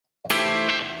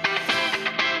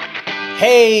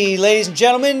Hey, ladies and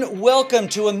gentlemen, welcome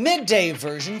to a midday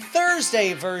version,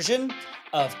 Thursday version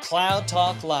of Cloud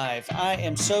Talk Live. I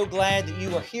am so glad that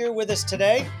you are here with us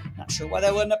today. Not sure why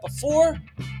that wasn't up before,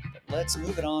 but let's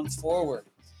move it on forward.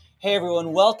 Hey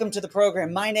everyone, welcome to the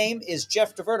program. My name is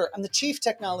Jeff DeVerter. I'm the Chief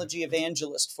Technology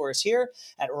Evangelist for us here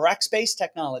at Rackspace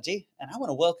Technology, and I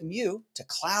want to welcome you to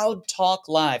Cloud Talk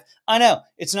Live. I know,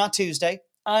 it's not Tuesday.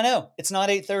 I know, it's not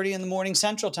 8:30 in the morning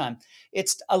Central Time.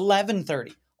 It's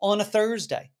 11:30 on a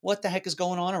Thursday. What the heck is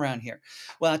going on around here?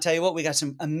 Well, I'll tell you what, we got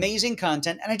some amazing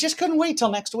content, and I just couldn't wait till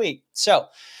next week. So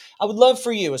I would love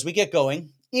for you as we get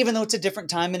going, even though it's a different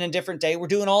time and a different day, we're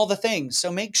doing all the things.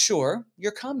 So make sure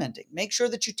you're commenting. Make sure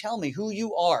that you tell me who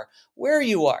you are, where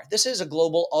you are. This is a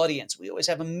global audience. We always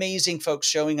have amazing folks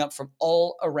showing up from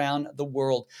all around the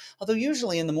world. Although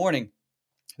usually in the morning,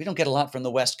 we don't get a lot from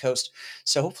the West Coast.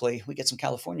 So hopefully we get some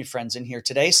California friends in here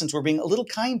today since we're being a little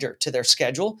kinder to their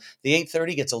schedule. The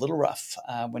 8:30 gets a little rough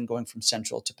when going from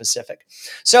Central to Pacific.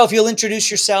 So if you'll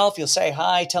introduce yourself, you'll say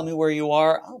hi, tell me where you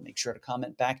are. I'll make sure to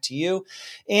comment back to you.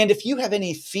 And if you have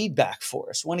any feedback for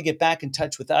us, want to get back in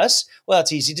touch with us, well,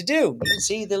 it's easy to do. You can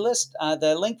see the list,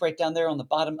 the link right down there on the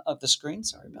bottom of the screen.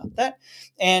 Sorry about that.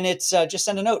 And it's just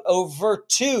send a note over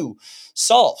to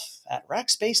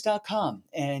solve@rackspace.com,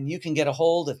 and you can get a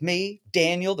hold of me,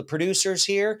 Daniel, the producers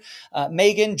here,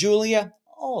 Megan, Julia,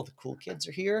 all the cool kids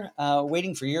are here,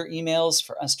 waiting for your emails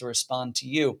for us to respond to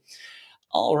you.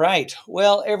 All right.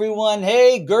 Well, everyone,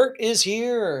 hey, Gert is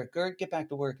here. Gert, get back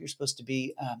to work. You're supposed to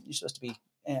be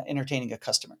entertaining a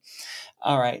customer.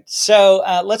 All right. So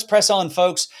let's press on,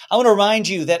 folks. I want to remind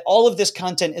you that all of this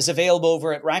content is available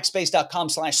over at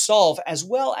rackspace.com/solve, as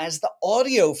well as the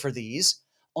audio for these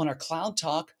on our Cloud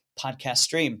Talk podcast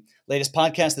stream. Latest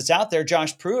podcast that's out there,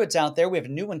 Josh Pruitt's out there. We have a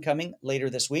new one coming later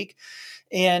this week.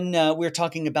 And we're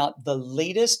talking about the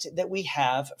latest that we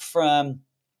have from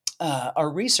our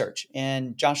research.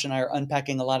 And Josh and I are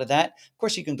unpacking a lot of that. Of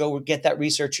course, you can go get that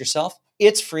research yourself.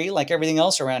 It's free, like everything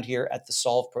else around here at the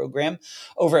Solve program,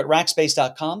 over at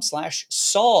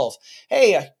rackspace.com/solve.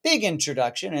 Hey, a big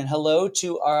introduction and hello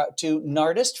to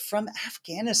Nardist from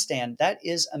Afghanistan. That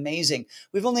is amazing.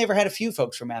 We've only ever had a few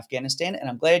folks from Afghanistan, and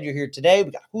I'm glad you're here today.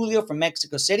 We got Julio from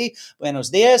Mexico City.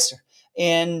 Buenos dias.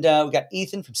 And we got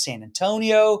Ethan from San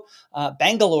Antonio.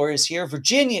 Bangalore is here.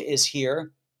 Virginia is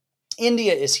here.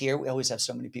 India is here. We always have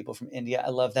so many people from India. I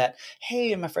love that.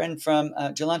 Hey, and my friend from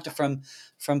Jolanta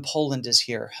from Poland is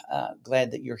here.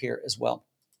 Glad that you're here as well.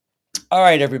 All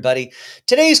right, everybody.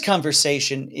 Today's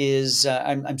conversation is,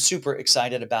 I'm super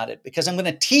excited about it because I'm going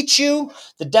to teach you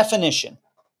the definition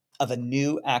of a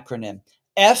new acronym,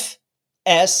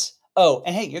 FSO.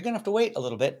 And hey, you're going to have to wait a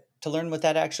little bit to learn what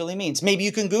that actually means. Maybe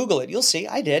you can Google it. You'll see.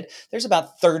 I did. There's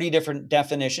about 30 different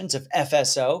definitions of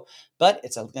FSO, but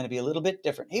it's going to be a little bit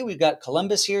different. Hey, we've got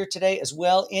Columbus here today as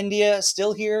well. India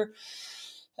still here.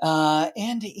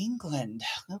 And England.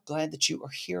 I'm glad that you are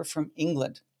here from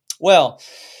England. Well,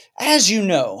 as you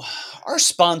know, our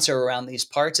sponsor around these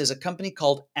parts is a company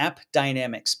called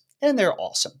AppDynamics. And they're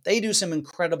awesome. They do some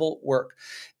incredible work.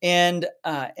 And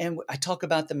I talk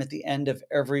about them at the end of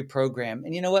every program.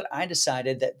 And you know what? I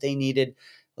decided that they needed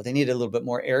a little bit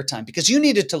more airtime because you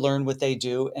needed to learn what they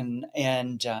do and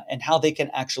how they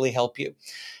can actually help you.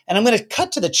 And I'm going to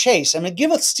cut to the chase. I'm going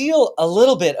to steal a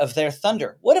little bit of their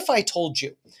thunder. What if I told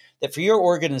you that for your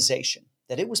organization,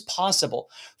 that it was possible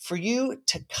for you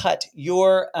to cut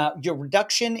your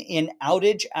reduction in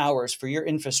outage hours for your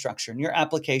infrastructure and your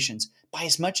applications by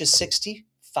as much as 65%?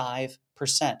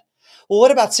 Well,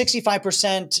 what about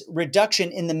 65%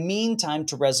 reduction in the meantime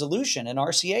to resolution and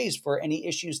RCAs for any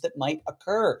issues that might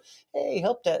occur? Hey,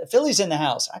 Philly's in the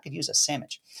house. I could use a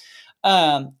sandwich.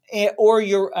 Or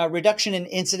your reduction in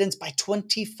incidents by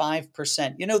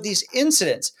 25%. You know, these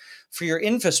incidents for your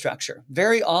infrastructure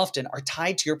very often are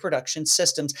tied to your production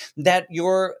systems that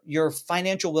your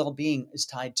financial well-being is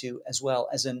tied to as well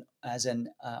as an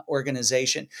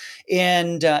organization.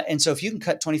 And so if you can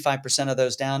cut 25% of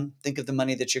those down, think of the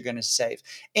money that you're going to save.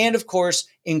 And of course,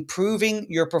 improving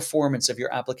your performance of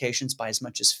your applications by as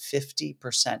much as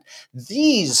 50%.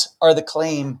 These are the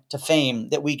claim to fame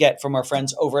that we get from our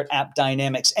friends over at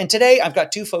AppDynamics. And today I've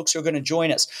got two folks who are going to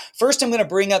join us. First, I'm going to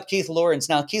bring up Keith Lawrence.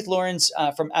 Now, Keith Lawrence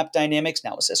from AppDynamics,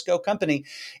 now a Cisco company,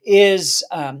 is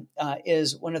one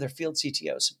of their field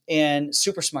CTOs and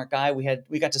super smart guy. We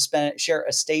got to share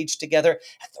a stage together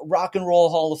at the Rock and Roll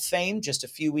Hall of Fame just a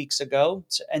few weeks ago.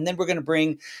 And then we're going to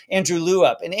bring Andrew Liu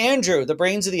up. And Andrew, the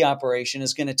brains of the operation,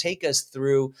 is going to take us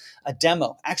through a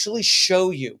demo, actually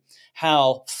show you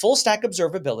how full stack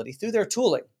observability through their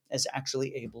tooling is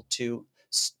actually able to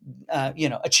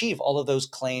achieve all of those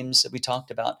claims that we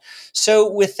talked about.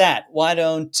 So with that,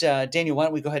 Daniel, why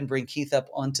don't we go ahead and bring Keith up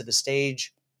onto the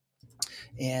stage,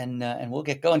 and we'll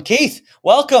get going. Keith,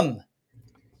 welcome.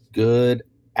 Good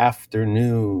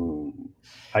afternoon.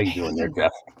 How you doing there,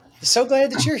 Jeff? So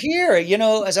glad that you're here.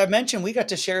 As I mentioned, we got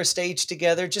to share a stage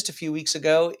together just a few weeks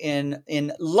ago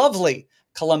in lovely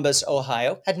Columbus,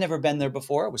 Ohio. Had never been there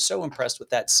before. I was so impressed with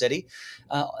that city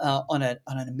on an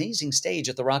amazing stage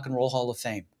at the Rock and Roll Hall of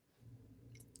Fame.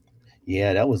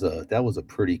 Yeah, that was a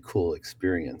pretty cool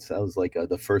experience. That was like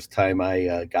the first time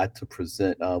I got to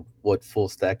present what full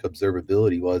stack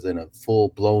observability was in a full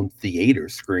blown theater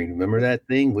screen. Remember that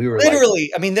thing? We were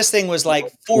Literally, I mean, this thing was like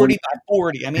 40 by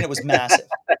 40. I mean, it was massive.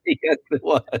 Yes, it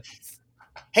was.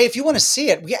 Hey, if you want to see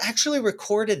it, we actually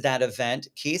recorded that event,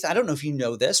 Keith. I don't know if you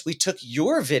know this. We took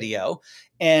your video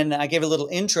and I gave a little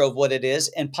intro of what it is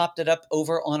and popped it up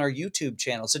over on our YouTube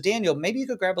channel. So Daniel, maybe you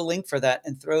could grab a link for that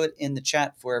and throw it in the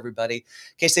chat for everybody in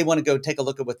case they want to go take a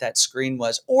look at what that screen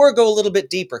was, or go a little bit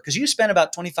deeper, because you spent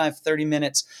about 25, 30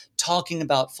 minutes talking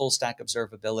about full stack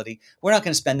observability. We're not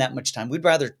going to spend that much time. We'd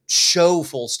rather show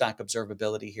full stack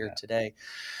observability here today.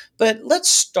 But let's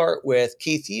start with,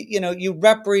 Keith, you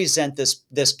represent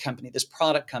this company, this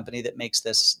product company that makes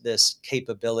this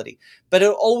capability. But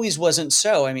it always wasn't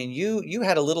so. I mean, you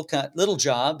had a little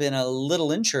job in a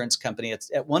little insurance company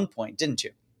at one point, didn't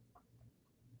you?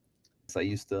 I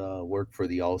used to work for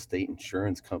the Allstate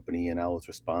Insurance Company, and I was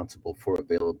responsible for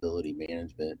availability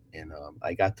management. And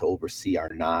I got to oversee our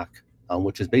NOC,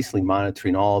 which is basically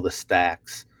monitoring all the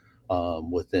stacks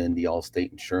within the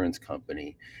Allstate Insurance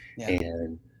Company. Yeah.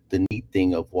 And the neat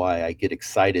thing of why I get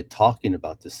excited talking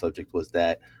about this subject was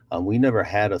that we never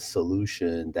had a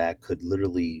solution that could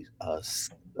literally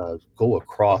go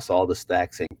across all the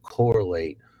stacks and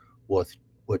correlate with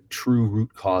what true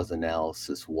root cause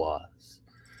analysis was.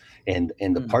 And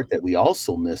the part that we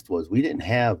also missed was we didn't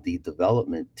have the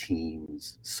development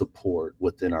team's support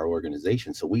within our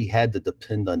organization. So we had to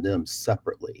depend on them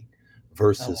separately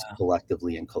versus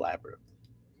collectively and collaboratively.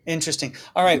 Interesting.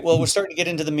 All right. Well, we're starting to get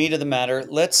into the meat of the matter.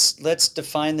 Let's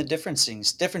define the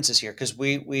differences here, because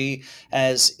we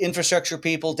as infrastructure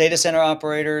people, data center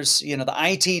operators, the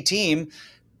IT team,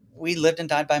 we lived and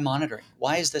died by monitoring.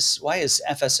 Why is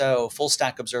FSO, full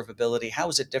stack observability? How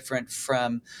is it different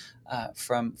from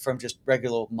just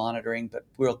regular monitoring? But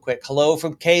real quick, hello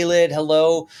from Kalid.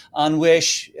 Hello on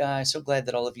Wish. So glad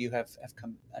that all of you have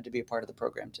come to be a part of the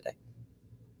program today.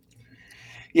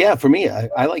 Yeah, for me,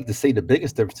 I like to say the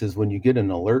biggest difference is when you get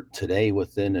an alert today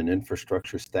within an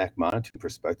infrastructure stack monitoring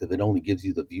perspective, it only gives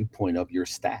you the viewpoint of your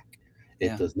stack.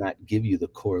 It does not give you the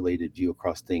correlated view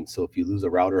across things. So if you lose a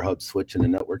router hub switch in the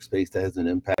network space, that has an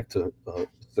impact to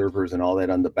servers and all that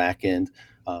on the back end.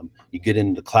 You get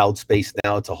into the cloud space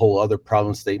now, it's a whole other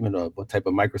problem statement of what type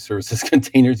of microservices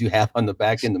containers you have on the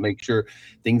back end to make sure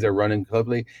things are running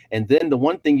correctly. And then the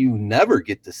one thing you never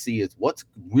get to see is what's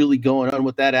really going on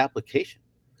with that application.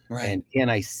 Right. And can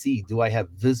I see, do I have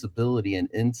visibility and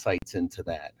insights into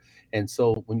that? And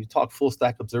so when you talk full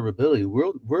stack observability,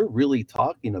 we're really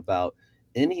talking about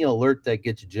any alert that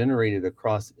gets generated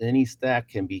across any stack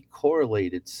can be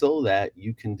correlated so that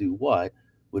you can do what,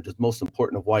 which is most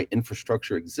important of why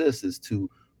infrastructure exists, is to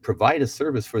provide a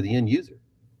service for the end user.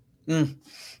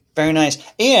 Very nice.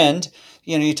 And,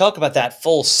 you talk about that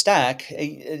full stack,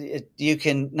 you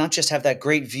can not just have that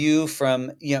great view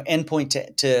from,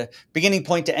 endpoint to beginning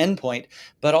point to endpoint,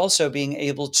 but also being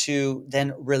able to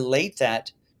then relate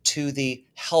that to the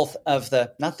health of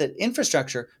not the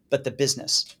infrastructure, but the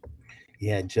business.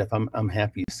 Yeah, Jeff, I'm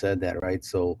happy you said that, right?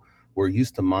 So we're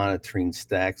used to monitoring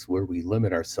stacks where we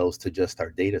limit ourselves to just our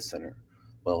data center.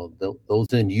 Well,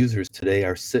 those end users today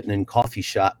are sitting in coffee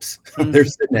shops. They're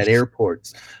sitting at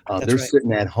airports. They're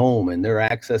sitting at home, and they're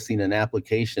accessing an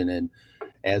application. And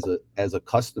as a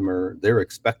customer, they're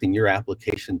expecting your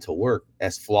application to work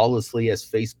as flawlessly as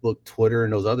Facebook, Twitter,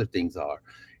 and those other things are.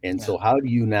 And so how do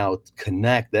you now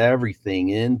connect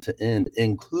everything end to end,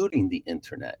 including the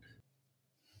internet,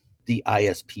 the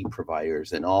ISP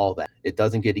providers, and all that? It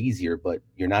doesn't get easier, but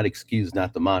you're not excused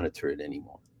not to monitor it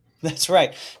anymore. That's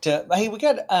right. Hey, we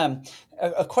got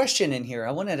a question in here.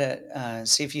 I wanted to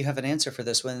see if you have an answer for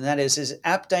this one. And that is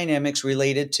App Dynamics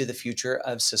related to the future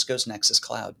of Cisco's Nexus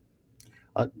Cloud?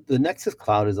 The Nexus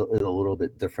Cloud is a little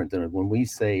bit different than when we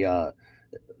say,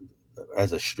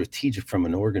 as a strategic from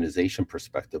an organization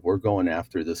perspective, we're going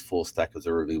after this full stack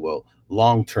observability. Well,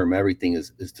 long-term, everything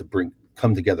is to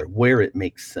come together where it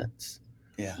makes sense,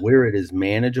 where it is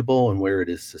manageable and where it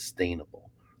is sustainable.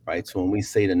 Right. So when we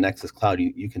say the Nexus Cloud,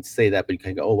 you can say that, but you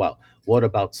can go, oh, wow, what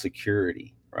about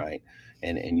security? Right.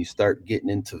 and you start getting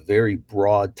into very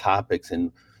broad topics.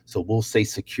 And so we'll say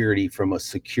security from a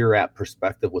secure app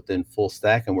perspective within full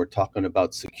stack, and we're talking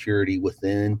about security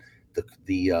within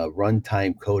the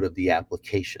runtime code of the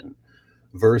application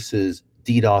versus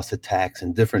DDoS attacks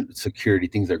and different security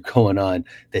things that are going on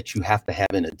that you have to have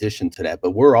in addition to that.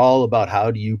 But we're all about how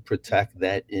do you protect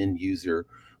that end user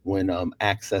when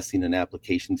accessing an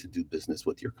application to do business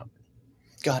with your company.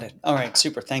 Got it. All right,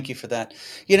 super. Thank you for that.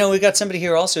 We've got somebody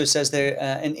here also who says they're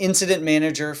an incident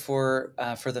manager for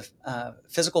the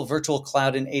physical virtual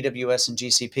cloud in AWS and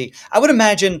GCP. I would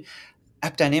imagine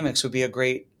AppDynamics would be a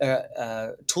great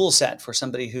tool set for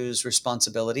somebody whose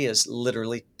responsibility is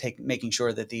literally making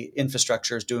sure that the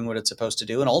infrastructure is doing what it's supposed to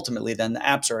do, and ultimately then the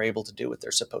apps are able to do what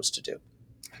they're supposed to do.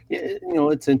 Yeah,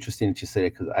 it's interesting that you say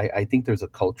it because I think there's a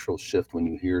cultural shift when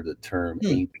you hear the term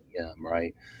APM,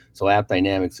 right? So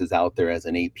AppDynamics is out there as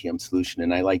an APM solution,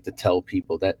 and I like to tell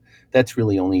people that that's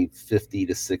really only 50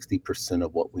 to 60%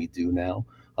 of what we do now.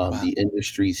 Wow. The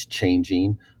industry's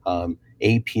changing.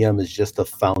 APM is just a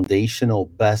foundational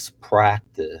best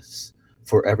practice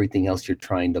for everything else you're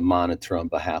trying to monitor on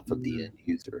behalf of the end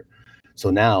user. So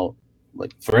now,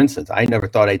 like for instance, I never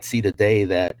thought I'd see the day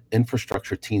that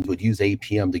infrastructure teams would use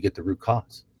APM to get the root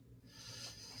cause.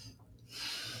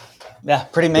 Yeah,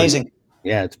 pretty amazing.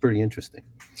 Yeah, it's pretty interesting.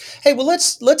 Hey, well,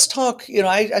 let's talk.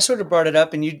 I sort of brought it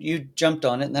up, and you jumped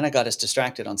on it, and then I got us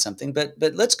distracted on something. But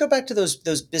let's go back to those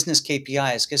business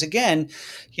KPIs, because again,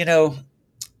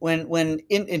 when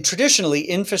in traditionally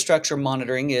infrastructure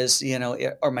monitoring is,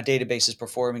 are my databases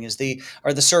performing?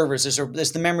 Are the servers,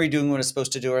 is the memory doing what it's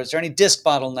supposed to do? Or is there any disk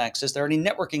bottlenecks? Is there any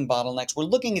networking bottlenecks? We're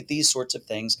looking at these sorts of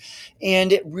things,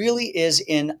 and it really is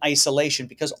in isolation,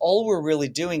 because all we're really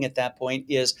doing at that point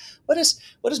is what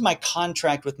is my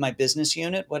contract with my business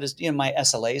unit? What is, my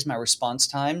SLAs, my response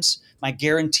times, my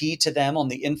guarantee to them on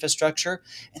the infrastructure?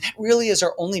 And that really is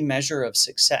our only measure of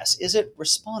success. Is it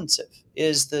responsive?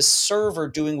 Is the server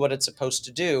doing what it's supposed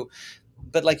to do?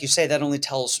 But like you say, that only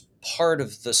tells part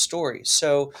of the story.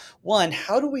 So one,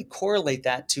 how do we correlate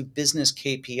that to business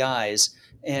KPIs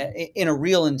in a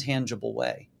real intangible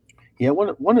way? Yeah,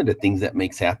 one of the things that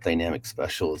makes AppDynamics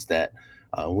special is that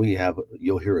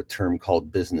you'll hear a term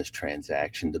called business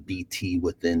transaction, the BT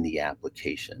within the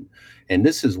application. And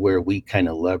this is where we kind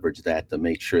of leverage that to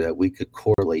make sure that we could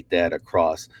correlate that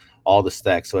across all the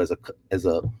stacks. So as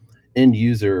a end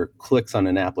user clicks on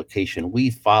an application, we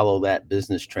follow that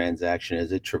business transaction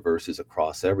as it traverses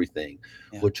across everything,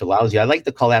 which allows you, I like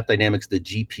to call AppDynamics the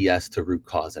GPS to root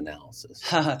cause analysis.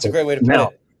 That's a great way to put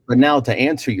it. But now to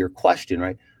answer your question,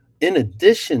 right? In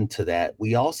addition to that,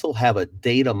 we also have a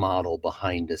data model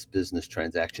behind this business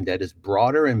transaction that is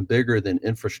broader and bigger than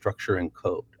infrastructure and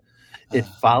code. It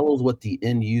follows what the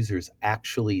end user is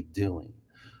actually doing.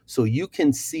 So you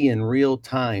can see in real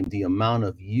time the amount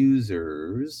of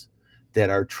users that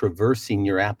are traversing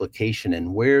your application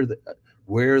and where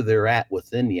they're at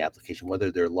within the application,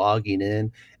 whether they're logging in,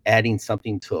 adding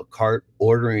something to a cart,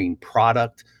 ordering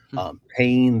product,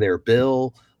 paying their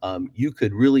bill. You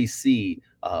could really see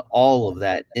all of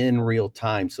that in real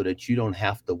time so that you don't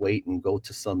have to wait and go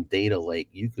to some data lake.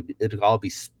 It'll all be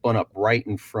spun up right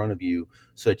in front of you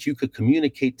so that you could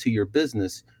communicate to your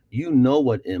business. You know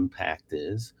what impact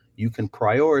is. You can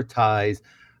prioritize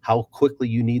how quickly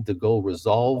you need to go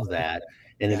resolve that.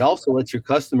 And it also lets your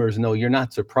customers know you're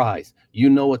not surprised. You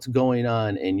know what's going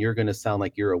on, and you're going to sound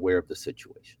like you're aware of the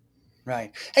situation.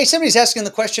 Right. Hey, somebody's asking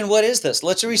the question, what is this?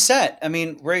 Let's reset. I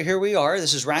mean, right here we are.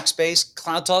 This is Rackspace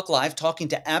Cloud Talk Live talking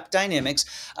to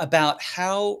AppDynamics about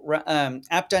how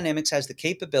AppDynamics has the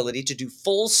capability to do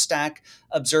full stack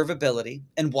observability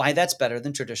and why that's better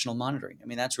than traditional monitoring. I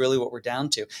mean, that's really what we're down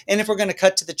to. And if we're going to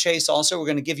cut to the chase also, we're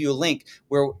going to give you a link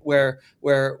where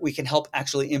we can help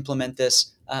actually implement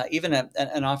this, even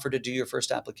an offer to do your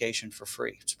first application for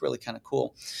free. It's really kind of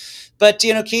cool. But,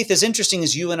 Keith, as interesting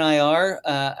as you and I are,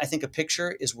 I think a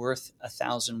picture is worth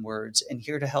 1,000 words. And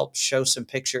here to help show some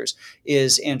pictures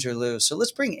is Andrew Liu. So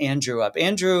let's bring Andrew up.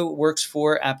 Andrew works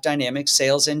for AppDynamics,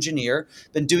 sales engineer.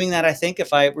 Been doing that, I think,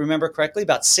 if I remember correctly,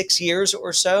 about 6 years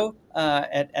or so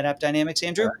at AppDynamics.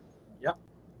 Andrew? Yep.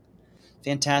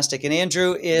 Fantastic. And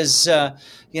Andrew is,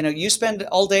 you spend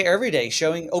all day, every day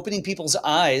opening people's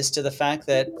eyes to the fact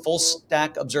that full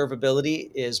stack observability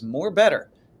is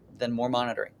better than more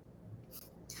monitoring.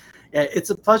 Yeah, it's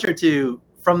a pleasure to,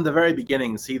 from the very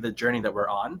beginning, see the journey that we're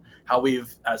on, how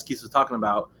we've, as Keith was talking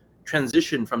about,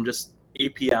 transitioned from just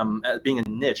APM as being a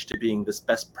niche to being this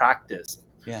best practice.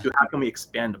 Yeah. So how can we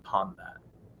expand upon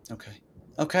that?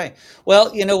 Okay.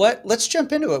 Well, you know what? Let's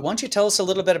jump into it. Why don't you tell us a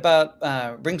little bit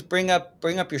about bring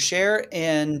up your share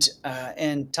and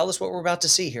tell us what we're about to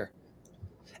see here.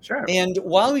 Sure. And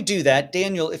while we do that,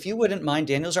 Daniel, if you wouldn't mind,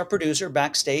 Daniel's our producer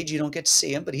backstage. You don't get to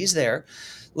see him, but he's there.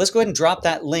 Let's go ahead and drop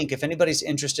that link if anybody's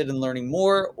interested in learning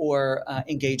more or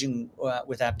engaging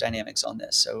with App Dynamics on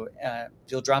this. So if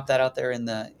you'll drop that out there in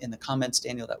the comments,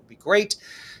 Daniel, that would be great.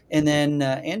 And then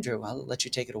Andrew, I'll let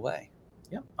you take it away.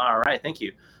 Yeah. All right. Thank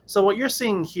you. So what you're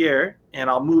seeing here, and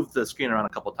I'll move the screen around a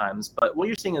couple of times, but what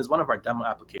you're seeing is one of our demo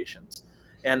applications.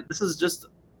 And this is just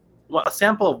a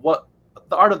sample of what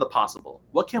the art of the possible.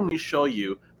 What can we show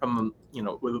you from,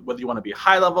 whether you want to be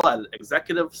high level at the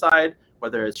executive side,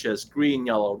 whether it's just green,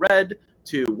 yellow, red,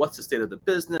 to what's the state of the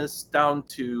business, down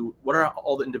to what are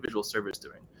all the individual servers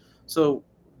doing. So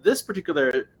this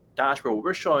particular dashboard, what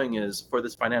we're showing is for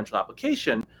this financial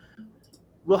application,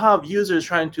 we'll have users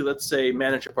trying to, let's say,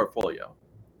 manage a portfolio.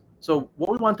 So what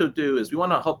we want to do is we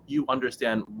want to help you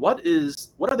understand what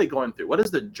are they going through? What is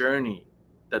the journey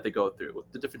that they go through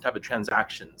with the different type of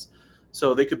transactions?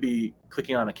 So they could be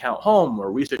clicking on account home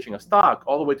or researching a stock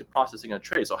all the way to processing a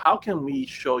trade. So how can we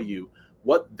show you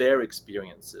what their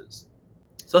experience is?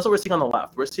 So that's what we're seeing on the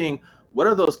left. We're seeing what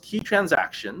are those key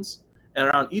transactions, and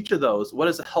around each of those, what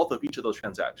is the health of each of those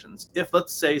transactions? If,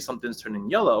 let's say, something's turning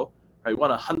yellow, right, we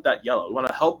want to hunt that yellow. We want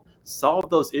to help solve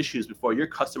those issues before your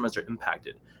customers are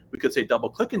impacted. We could say double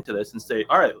click into this and say,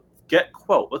 all right, get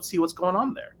quote. Let's see what's going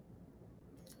on there.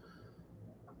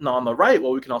 Now on the right,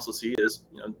 what we can also see is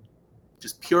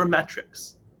just pure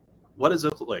metrics. What does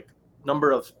it look like?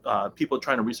 Number of people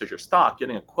trying to research your stock,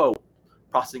 getting a quote,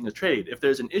 processing a trade. If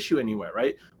there's an issue anywhere,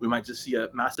 right, we might just see a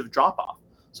massive drop off.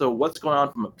 So what's going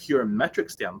on from a pure metric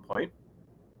standpoint?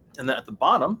 And then at the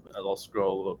bottom, I'll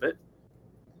scroll a little bit.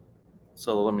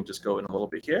 So let me just go in a little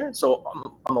bit here. So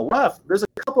on the left, there's a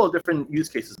couple of different use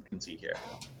cases we can see here.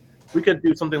 We could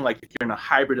do something like if you're in a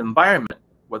hybrid environment,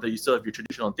 whether you still have your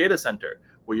traditional data center,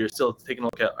 where you're still taking a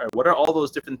look at what are all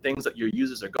those different things that your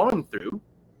users are going through,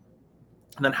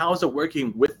 and then how is it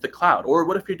working with the cloud? Or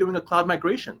what if you're doing a cloud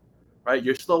migration, right?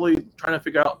 You're slowly trying to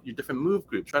figure out your different move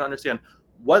groups, trying to understand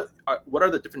what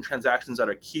are the different transactions that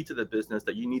are key to the business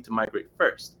that you need to migrate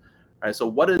first. Right, so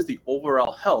what is the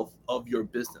overall health of your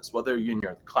business, whether you're in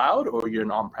your cloud or you're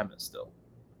in on-premise still?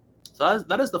 So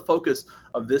that is the focus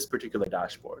of this particular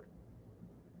dashboard.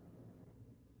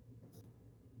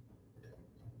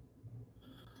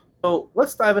 So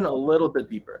let's dive in a little bit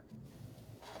deeper.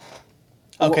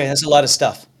 Okay, that's a lot of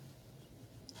stuff.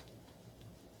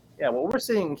 Yeah, what we're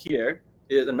seeing here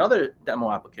is another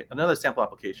demo application, another sample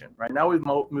application. Right now we've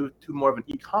moved to more of an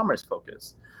e-commerce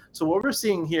focus. So what we're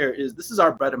seeing here is this is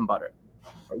our bread and butter.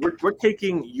 We're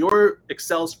taking your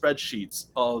Excel spreadsheets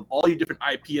of all your different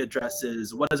IP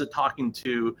addresses, what is it talking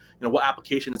to, what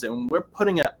application is it, and we're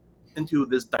putting it into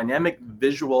this dynamic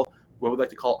visual, what we like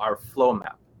to call our flow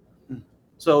map.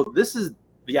 So this is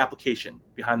the application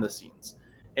behind the scenes.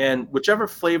 And whichever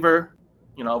flavor,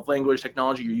 of language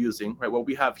technology you're using, right, what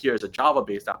we have here is a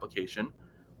Java-based application.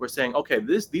 We're saying, okay,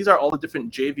 these are all the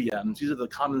different JVMs. These are the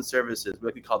common services. We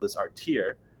like to call this our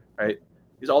tier, right?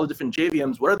 These are all the different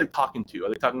JVMs. What are they talking to? Are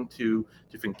they talking to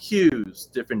different queues,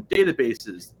 different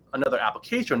databases, another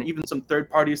application, even some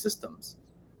third-party systems,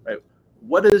 right?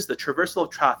 What is the traversal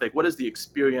of traffic? What is the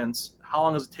experience? How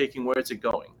long is it taking? Where is it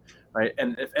going, right?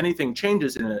 And if anything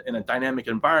changes in a dynamic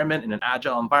environment, in an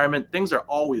agile environment, things are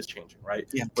always changing, right?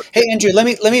 Yeah. Hey, Andrew, let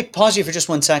me pause you for just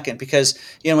 1 second because,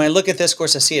 when I look at this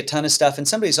course, I see a ton of stuff, and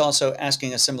somebody's also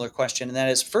asking a similar question, and that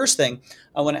is, first thing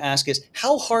I want to ask is,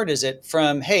 how hard is it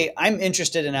from, hey, I'm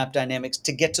interested in App Dynamics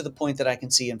to get to the point that I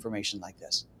can see information like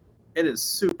this? It is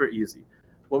super easy.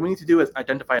 What we need to do is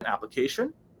identify an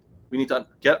application. We need to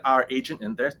get our agent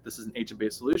in there. This is an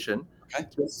agent-based solution. Okay.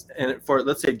 And for,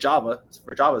 let's say, Java,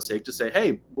 for Java's sake, just say,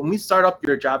 hey, when we start up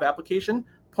your Java application,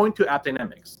 point to App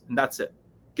Dynamics, and that's it.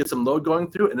 Get some load going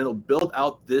through, and it'll build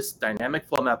out this dynamic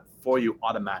flow map for you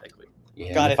automatically.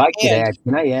 Yeah, Got it. If I could add,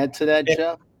 can I add to that,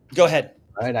 Jeff? Go ahead.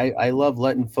 All right, I love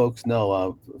letting folks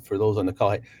know, for those on the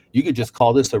call, you could just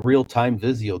call this a real-time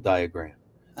Visio diagram.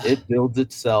 It builds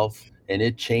itself, and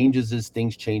it changes as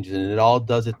things change, and it all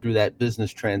does it through that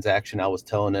business transaction I was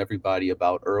telling everybody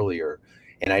about earlier.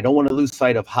 And I don't want to lose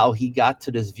sight of how he got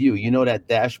to this view. That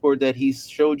dashboard that he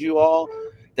showed you all,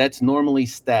 that's normally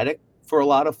static for a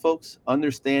lot of folks.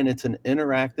 Understand it's an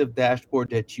interactive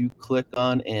dashboard that you click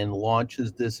on and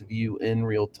launches this view in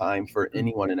real time for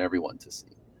anyone and everyone to see.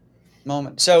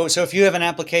 So if you have an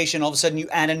application, all of a sudden you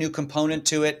add a new component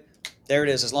to it, there it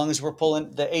is. As long as we're pulling,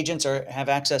 the agents have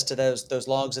access to those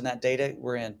logs and that data,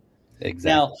 we're in.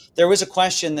 Exactly. Now, there was a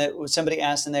question that somebody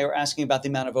asked, and they were asking about the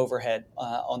amount of overhead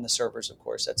on the servers, of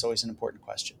course. That's always an important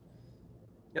question.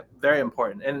 Yep, very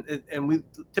important. And we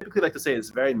typically like to say it's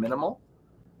very minimal.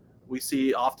 We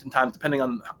see oftentimes, depending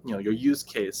on your use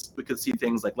case, we could see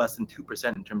things like less than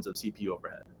 2% in terms of CPU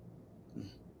overhead.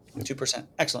 2%.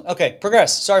 Excellent. Okay,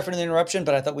 progress. Sorry for the interruption,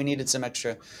 but I thought we needed some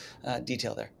extra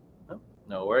detail there.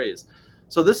 No worries.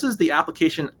 So this is the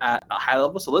application at a high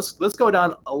level. So let's go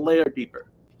down a layer deeper,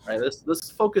 right?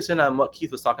 Let's focus in on what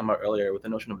Keith was talking about earlier with the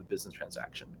notion of a business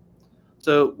transaction.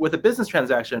 So with a business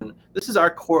transaction, this is our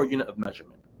core unit of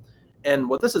measurement. And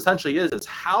what this essentially is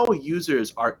how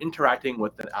users are interacting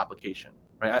with an application,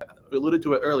 right? I alluded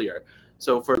to it earlier.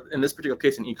 So in this particular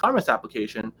case, an e-commerce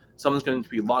application, someone's going to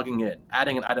be logging in,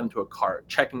 adding an item to a cart,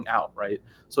 checking out, right?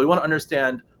 So we want to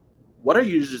understand what are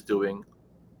users doing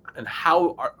and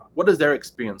what is their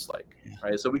experience like,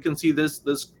 right? So we can see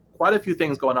there's quite a few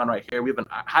things going on right here. We have a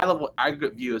high-level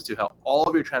aggregate view as to how all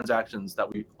of your transactions that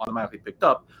we automatically picked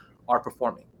up are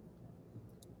performing.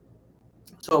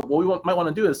 So what we might want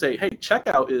to do is say, hey,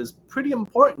 checkout is pretty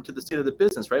important to the state of the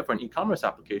business, right, for an e-commerce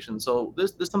application. So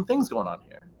there's some things going on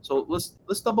here. So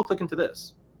let's double click into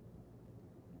this.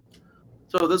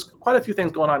 So there's quite a few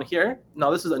things going on here. Now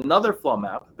this is another flow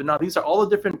map, but now these are all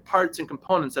the different parts and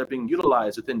components that are being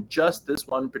utilized within just this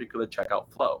one particular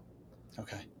checkout flow.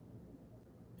 Okay.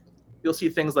 You'll see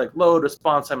things like load,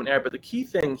 response time, and error, but the key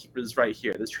thing is right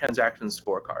here, this transaction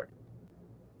scorecard.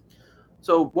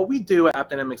 So what we do at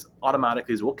AppDynamics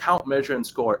automatically is we'll count, measure, and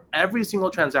score every single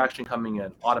transaction coming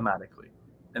in automatically.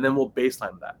 And then we'll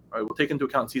baseline that, right? We'll take into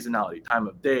account seasonality, time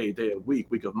of day, day of week,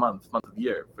 week of month, month of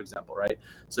year, for example, right?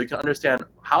 So you can understand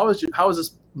how is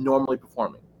this normally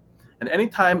performing. And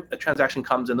anytime a transaction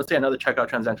comes in, let's say another checkout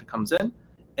transaction comes in,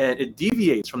 and it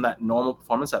deviates from that normal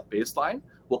performance, that baseline,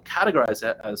 we'll categorize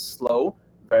it as slow,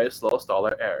 very slow, stall,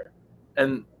 or error.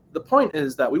 And the point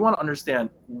is that we want to understand,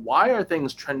 why are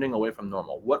things trending away from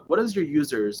normal? What is your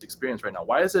user's experience right now?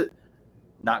 Why is it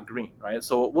not green, right?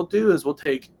 So what we'll do is we'll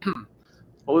take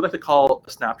what we like to call a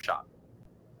snapshot,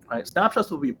 right? Snapshots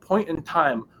will be point in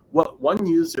time what one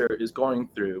user is going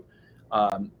through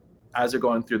as they're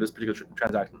going through this particular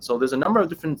transaction. So there's a number of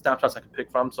different snapshots I can pick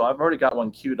from. So I've already got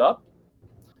one queued up.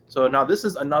 So now this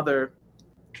is another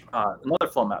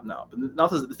flow map now. But now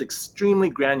this is extremely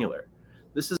granular.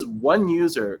 This is one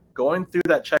user going through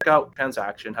that checkout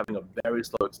transaction, having a very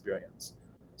slow experience.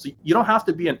 So you don't have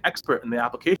to be an expert in the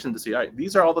application to see, all right,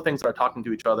 these are all the things that are talking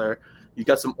to each other. You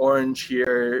got some orange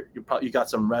here, you got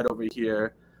some red over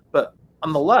here. But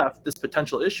on the left, this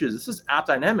potential issues, this is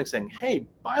AppDynamics saying, hey,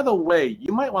 by the way,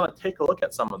 you might want to take a look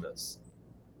at some of this.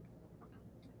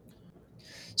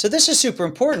 So this is super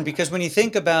important, because when you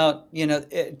think about,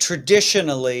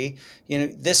 traditionally,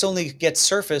 this only gets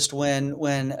surfaced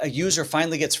when a user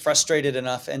finally gets frustrated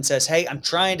enough and says, hey, I'm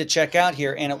trying to check out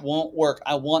here and it won't work.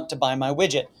 I want to buy my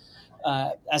widget.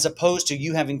 As opposed to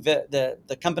you having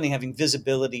the company having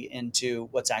visibility into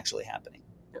what's actually happening.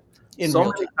 So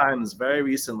many times, very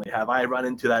recently, have I run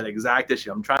into that exact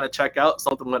issue. I'm trying to check out,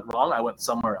 something went wrong, I went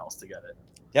somewhere else to get it.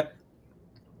 Yep.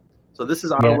 So this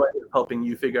is our way of helping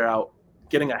you figure out,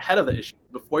 getting ahead of the issue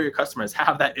before your customers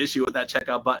have that issue with that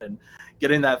checkout button,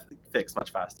 getting that fixed much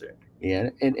faster. Yeah,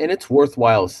 and it's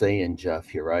worthwhile saying, Jeff,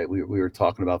 here, right? We were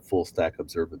talking about full stack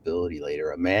observability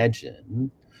later.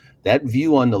 Imagine that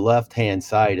view on the left-hand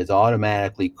side is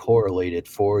automatically correlated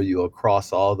for you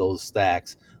across all those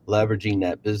stacks, leveraging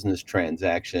that business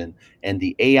transaction. And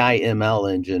the AI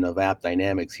ML engine of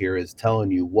AppDynamics here is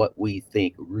telling you what we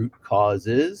think root cause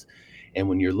is. And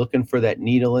when you're looking for that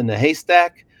needle in the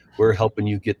haystack, we're helping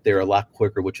you get there a lot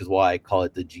quicker, which is why I call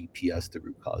it the GPS, the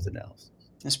root cause analysis.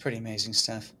 That's pretty amazing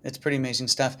stuff. It's pretty amazing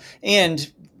stuff.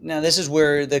 And now this is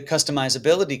where the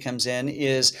customizability comes in,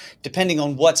 is depending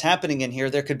on what's happening in here,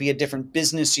 there could be a different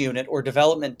business unit or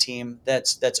development team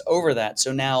that's over that.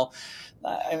 So now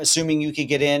I'm assuming you could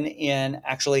get in and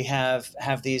actually have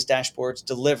these dashboards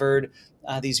delivered,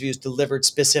 these views delivered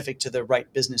specific to the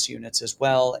right business units as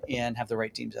well, and have the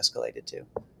right teams escalated to.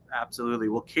 Absolutely.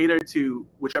 We'll cater to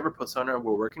whichever persona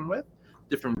we're working with,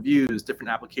 different views, different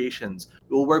applications.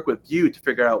 We'll work with you to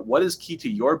figure out what is key to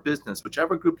your business,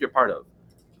 whichever group you're part of.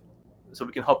 So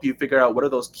we can help you figure out what are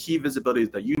those key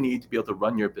visibilities that you need to be able to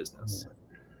run your business.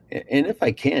 And if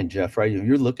I can, Jeff, right,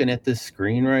 you're looking at this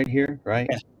screen right here, right?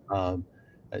 Yeah.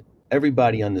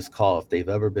 Everybody on this call, if they've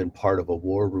ever been part of a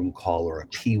war room call or a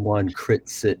P1 crit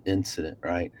sit incident,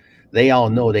 right? They all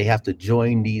know they have to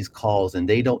join these calls and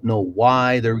they don't know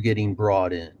why they're getting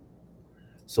brought in.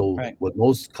 So what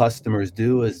most customers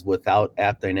do is, without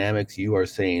AppDynamics, you are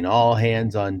saying all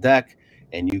hands on deck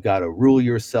and you got to rule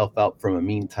yourself out from a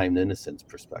mean time to innocence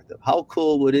perspective. How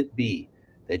cool would it be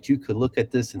that you could look at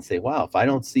this and say, wow, if I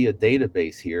don't see a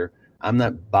database here, I'm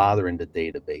not bothering the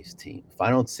database team. If I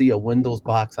don't see a Windows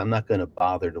box, I'm not going to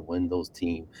bother the Windows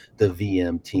team, the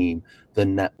VM team, the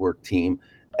network team.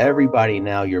 Everybody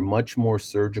now, you're much more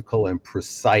surgical and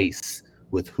precise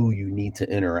with who you need to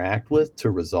interact with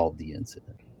to resolve the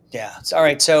incident. Yeah. All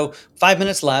right. So 5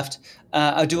 minutes left.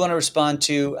 I do want to respond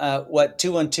to what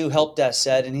 212 Help Desk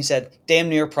said. And he said, damn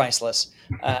near priceless.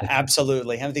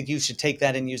 Absolutely. I think you should take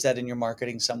that and use that in your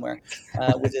marketing somewhere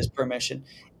with his permission.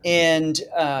 And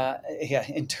yeah,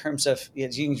 in terms of, you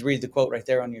can read the quote right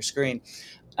there on your screen.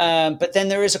 But then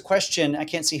there is a question. I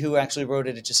can't see who actually wrote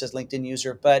it. It just says LinkedIn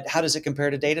user. But how does it compare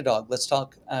to Datadog? Let's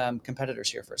talk competitors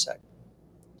here for a sec.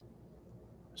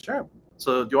 Sure.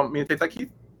 So do you want me to take that, Keith?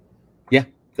 Yeah.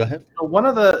 Go ahead. So one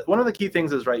of the key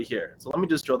things is right here. So let me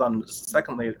just drill down just a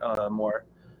second more.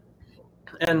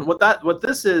 And what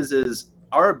this is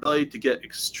our ability to get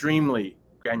extremely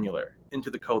granular into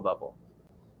the code level,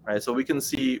 right? So we can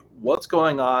see what's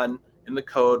going on in the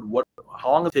code,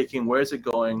 how long it's taking, where is it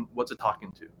going, what's it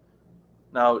talking to.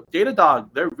 Now,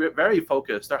 Datadog, they're very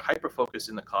focused. They're hyper-focused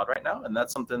in the cloud right now, and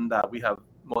that's something that we have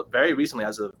very recently,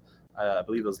 as of I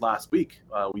believe it was last week,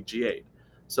 we GA'd.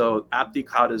 So Aptiv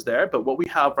Cloud is there, but what we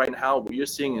have right now, what you're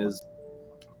seeing is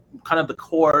kind of the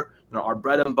core, our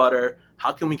bread and butter.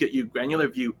 How can we get you granular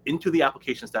view into the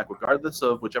application stack, regardless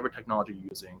of whichever technology you're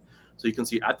using, so you can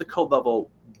see at the code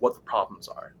level what the problems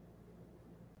are.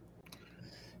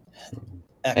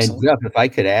 Excellent. And Jeff, if I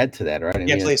could add to that, right?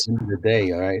 Yeah, please. At the end of the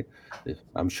day, all right,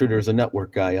 I'm sure there's a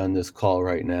network guy on this call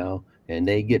right now, and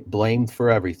they get blamed for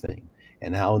everything.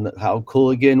 And how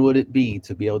cool again would it be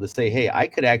to be able to say, hey, I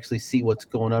could actually see what's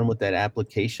going on with that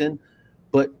application,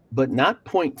 but not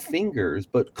point fingers,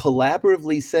 but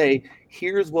collaboratively say,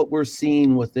 here's what we're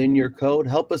seeing within your code.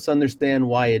 Help us understand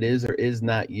why it is or is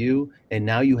not you. And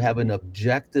now you have an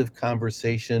objective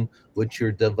conversation with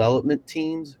your development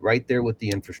teams right there with the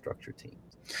infrastructure team.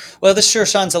 Well, this sure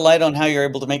shines a light on how you're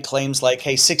able to make claims like,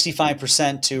 hey,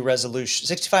 65% to resolution,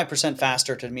 65%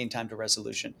 faster to mean time to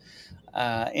resolution.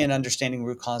 In understanding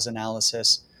root cause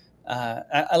analysis.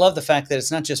 I love the fact that it's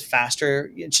not just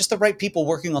faster, it's just the right people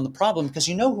working on the problem, because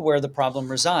you know where the problem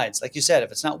resides. Like you said,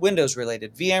 if it's not Windows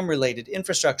related, VM related,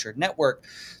 infrastructure, network,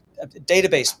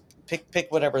 database, pick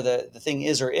whatever the thing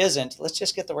is or isn't, let's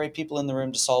just get the right people in the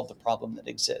room to solve the problem that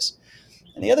exists.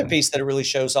 And the other piece that it really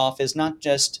shows off is not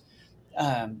just,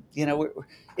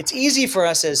 it's easy for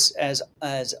us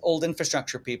as old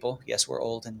infrastructure people. Yes, we're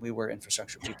old and we were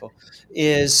infrastructure people.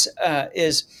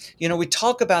 We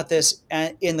talk about this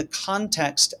in the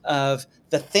context of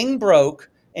the thing broke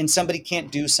and somebody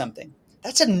can't do something.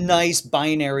 That's a nice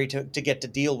binary to get to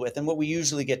deal with, and what we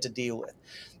usually get to deal with.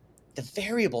 The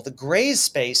variable, the gray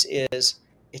space is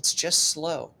it's just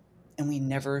slow, and we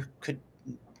never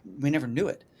knew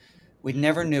it. We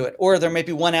never knew it. Or there may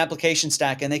be one application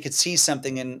stack and they could see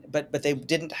something, but they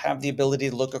didn't have the ability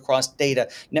to look across data,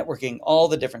 networking, all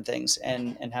the different things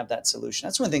and have that solution.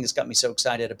 That's one thing that's got me so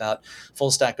excited about full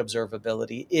stack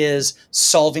observability is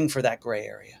solving for that gray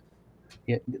area.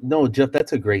 Yeah, no, Jeff,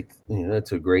 that's a great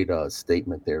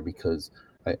statement there, because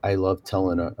I love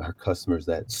telling our customers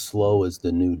that slow is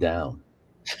the new down.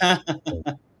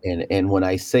 and when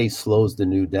I say slow is the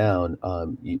new down,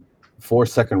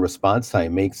 4-second response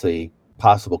time makes a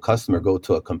possible customer go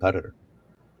to a competitor.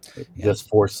 Just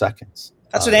 4 seconds.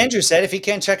 That's what Andrew said. If he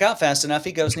can't check out fast enough,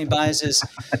 he goes and he buys his,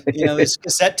 his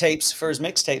cassette tapes for his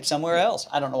mixtape somewhere else.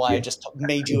 I don't know why I just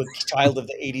made you a child of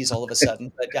the 80s all of a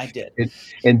sudden, but I did.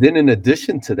 And then in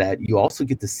addition to that, you also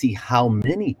get to see how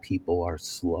many people are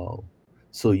slow.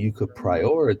 So you could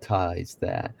prioritize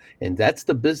that. And that's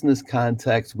the business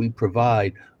context we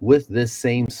provide with this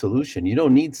same solution. You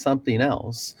don't need something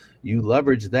else. You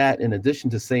leverage that in addition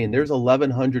to saying there's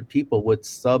 1,100 people with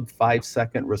sub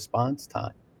 5-second response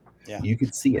time. Yeah. You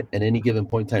could see it at any given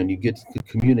point in time. You get to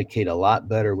communicate a lot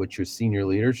better with your senior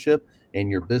leadership and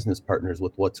your business partners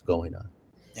with what's going on.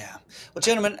 Yeah. Well,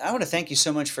 gentlemen, I want to thank you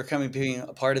so much for being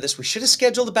a part of this. We should have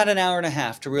scheduled about an hour and a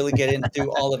half to really get into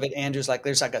all of it. Andrew's like,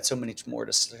 I got so much more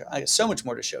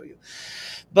to show you.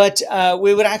 But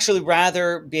we would actually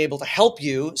rather be able to help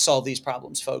you solve these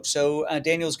problems, folks. So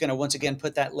Daniel's going to once again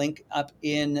put that link up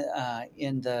in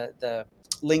the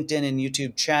LinkedIn and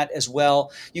YouTube chat as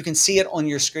well. You can see it on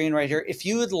your screen right here. If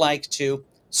you would like to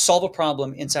solve a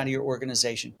problem inside of your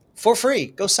organization for free,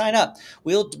 go sign up.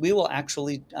 We will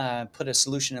actually put a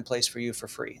solution in place for you for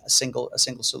free, a single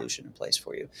solution in place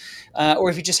for you. Or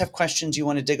if you just have questions, you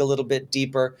want to dig a little bit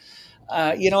deeper.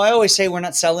 I always say we're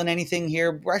not selling anything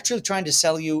here. We're actually trying to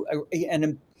sell you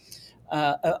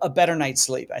a better night's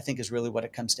sleep, I think, is really what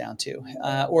it comes down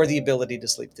to, or the ability to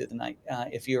sleep through the night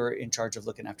if you're in charge of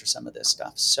looking after some of this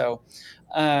stuff. So,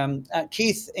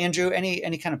 Keith, Andrew,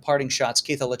 any kind of parting shots?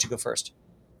 Keith, I'll let you go first.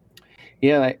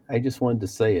 Yeah, I just wanted to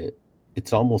say it.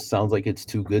 It's almost sounds like it's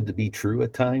too good to be true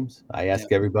at times. I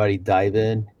ask everybody, dive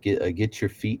in, get your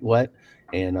feet wet,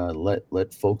 and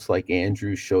let folks like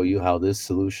Andrew show you how this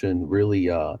solution really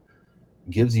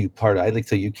gives you part. I like to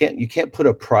say you can't put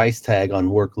a price tag on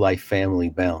work-life family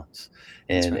balance.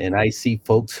 And right. and I see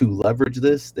folks who leverage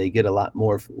this, they get a lot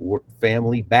more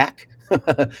family back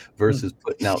versus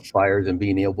putting out fires and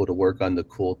being able to work on the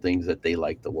cool things that they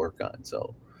like to work on.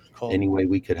 So Cool. any way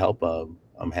we could help,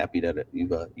 I'm happy that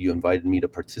you invited me to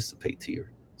participate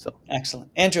here. So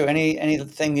Excellent. Andrew,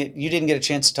 anything that you didn't get a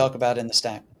chance to talk about in the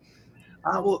stack?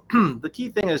 Well, the key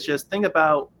thing is just think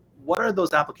about what are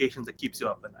those applications that keeps you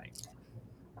up at night,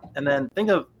 and then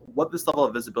think of what this level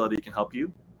of visibility can help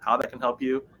you, how that can help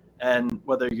you, and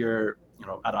whether you're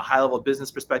at a high level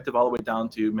business perspective all the way down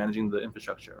to managing the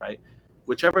infrastructure, right?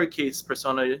 Whichever case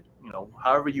persona,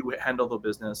 however you handle the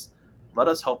business, let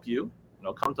us help you.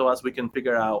 Come to us. We can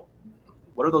figure out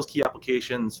what are those key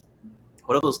applications,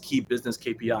 what are those key business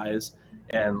KPIs,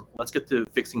 and let's get to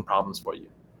fixing problems for you.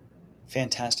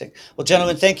 Fantastic. Well,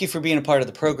 gentlemen, thank you for being a part of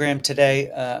the program today.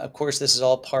 Of course, this is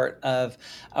all part of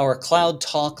our Cloud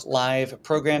Talk Live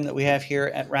program that we have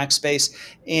here at Rackspace.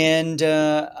 And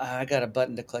I got a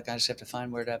button to click. I just have to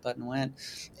find where that button went.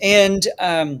 And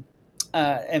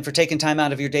for taking time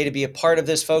out of your day to be a part of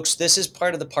this, folks. This is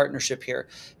part of the partnership here.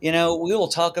 We will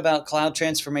talk about cloud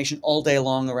transformation all day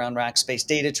long around Rackspace,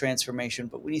 data transformation.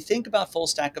 But when you think about full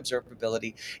stack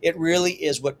observability, it really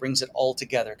is what brings it all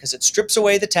together, because it strips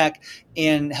away the tech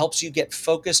and helps you get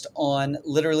focused on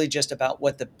literally just about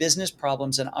what the business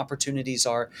problems and opportunities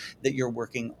are that you're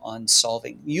working on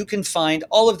solving. You can find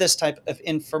all of this type of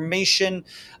information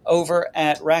over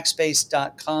at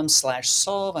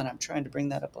rackspace.com/solve. And I'm trying to bring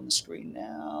that up on the screen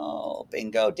now.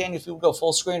 Bingo. Daniel, if you would go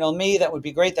full screen on me, that would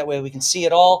be great. That way we can see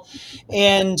it all.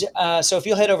 And so if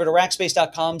you'll head over to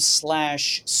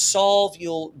rackspace.com/solve,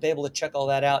 you'll be able to check all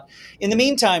that out. In the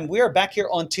meantime, we are back here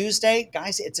on Tuesday.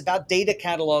 Guys, it's about data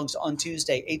catalogs on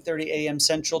Tuesday, 8:30 a.m.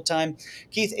 Central Time.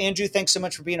 Keith, Andrew, thanks so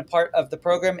much for being a part of the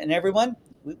program. And everyone,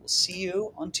 we will see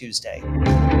you on Tuesday.